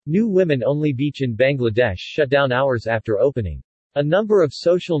New women-only beach in Bangladesh shut down hours after opening. A number of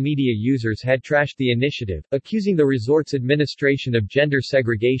social media users had trashed the initiative, accusing the resort's administration of gender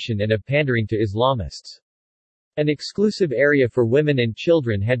segregation and of pandering to Islamists. An exclusive area for women and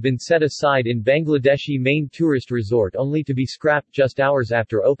children had been set aside in Bangladeshi main tourist resort only to be scrapped just hours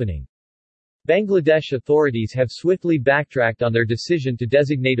after opening. Bangladesh authorities have swiftly backtracked on their decision to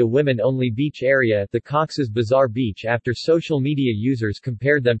designate a women-only beach area at the Cox's Bazar beach after social media users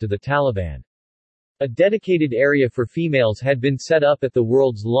compared them to the Taliban. A dedicated area for females had been set up at the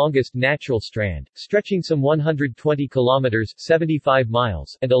world's longest natural strand, stretching some 120 kilometers 75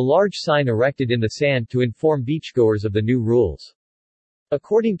 miles, and a large sign erected in the sand to inform beachgoers of the new rules.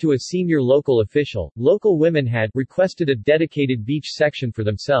 According to a senior local official, local women had requested a dedicated beach section for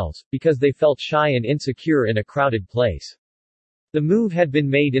themselves, because they felt shy and insecure in a crowded place. The move had been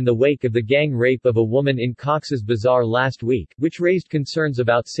made in the wake of the gang rape of a woman in Cox's Bazar last week, which raised concerns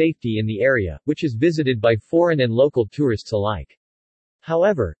about safety in the area, which is visited by foreign and local tourists alike.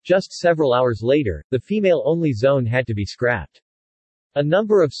 However, just several hours later, the female-only zone had to be scrapped. A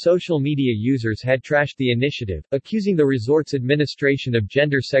number of social media users had trashed the initiative, accusing the resort's administration of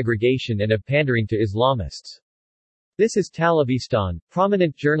gender segregation and of pandering to Islamists. This is Talabistan,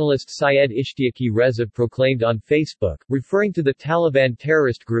 prominent journalist Syed Ishtiaki Reza proclaimed on Facebook, referring to the Taliban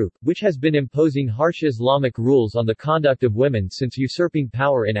terrorist group, which has been imposing harsh Islamic rules on the conduct of women since usurping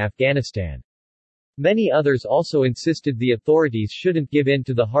power in Afghanistan. Many others also insisted the authorities shouldn't give in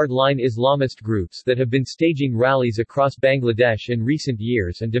to the hardline Islamist groups that have been staging rallies across Bangladesh in recent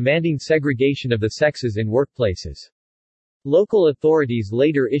years and demanding segregation of the sexes in workplaces. Local authorities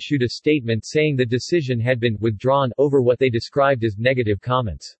later issued a statement saying the decision had been withdrawn over what they described as negative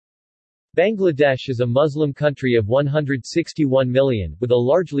comments. Bangladesh is a Muslim country of 161 million, with a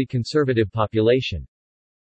largely conservative population.